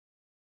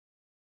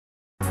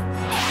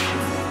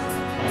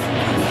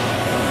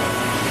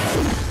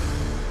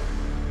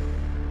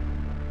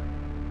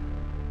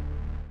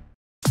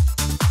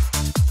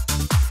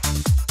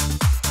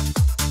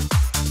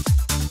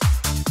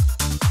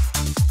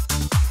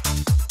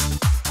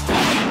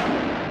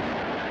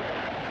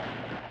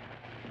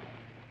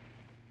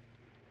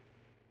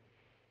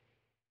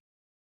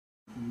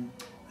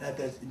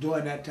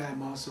during that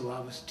time also, I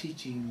was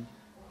teaching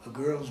a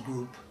girls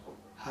group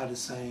how to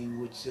sing,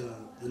 which the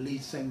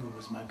lead singer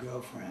was my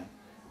girlfriend,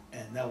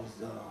 and that was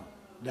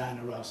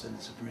Diana Ross and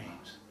the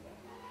Supremes.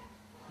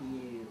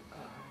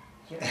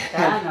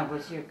 Diana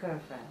was your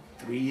girlfriend?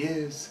 3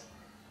 years.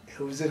 It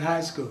was in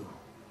high school.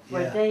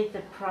 Were they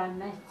the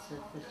primates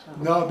at the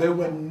time? No, there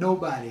wasn't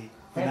nobody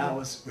when I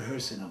was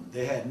rehearsing them.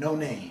 They had no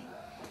name.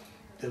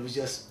 It was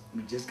just,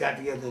 we just got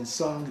together and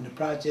sung in the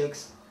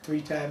projects 3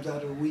 times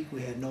out of the week.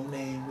 We had no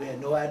name. We had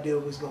no idea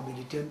it was going to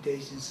be the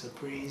Temptations,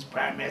 Supremes,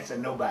 Primates, or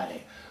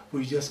nobody. We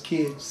were just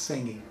kids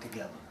singing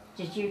together.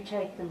 Did you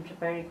take them to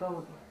Berry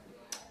Gordy?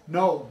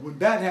 No, when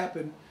that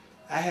happened,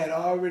 I had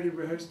already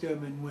rehearsed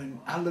them, and when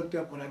I looked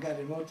up when I got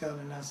to the motel,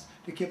 and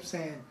they kept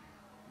saying,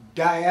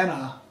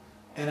 Diana,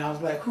 and I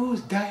was like,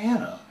 who's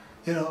Diana?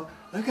 You know,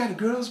 I got a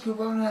girls group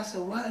on, and I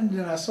said, what? And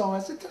then I saw him,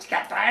 I said, that's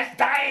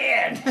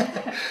Diane.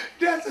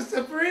 That's the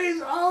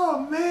Supremes. Oh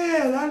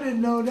man, I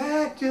didn't know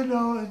that, you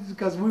know,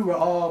 because we were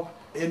all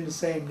in the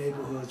same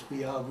neighborhoods.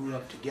 We all grew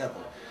up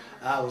together.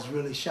 I was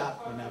really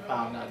shocked when I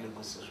found out it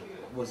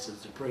was the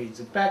Supremes.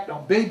 In fact,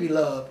 on Baby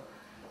Love,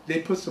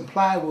 they put some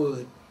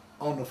plywood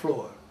on the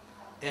floor,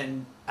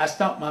 and I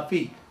stomped my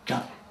feet.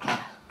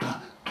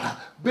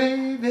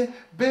 Baby,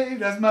 baby,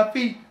 that's my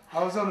feet.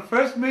 I was on the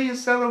first million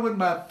seller with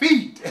my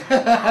feet.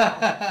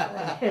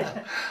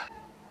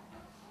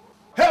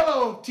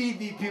 Hello,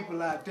 TV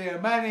people out there.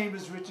 My name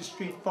is Richard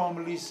Street,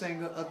 former lead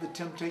singer of the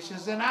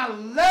Temptations, and I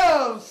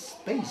love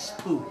Space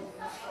Pool.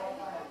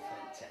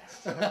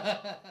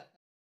 Fantastic.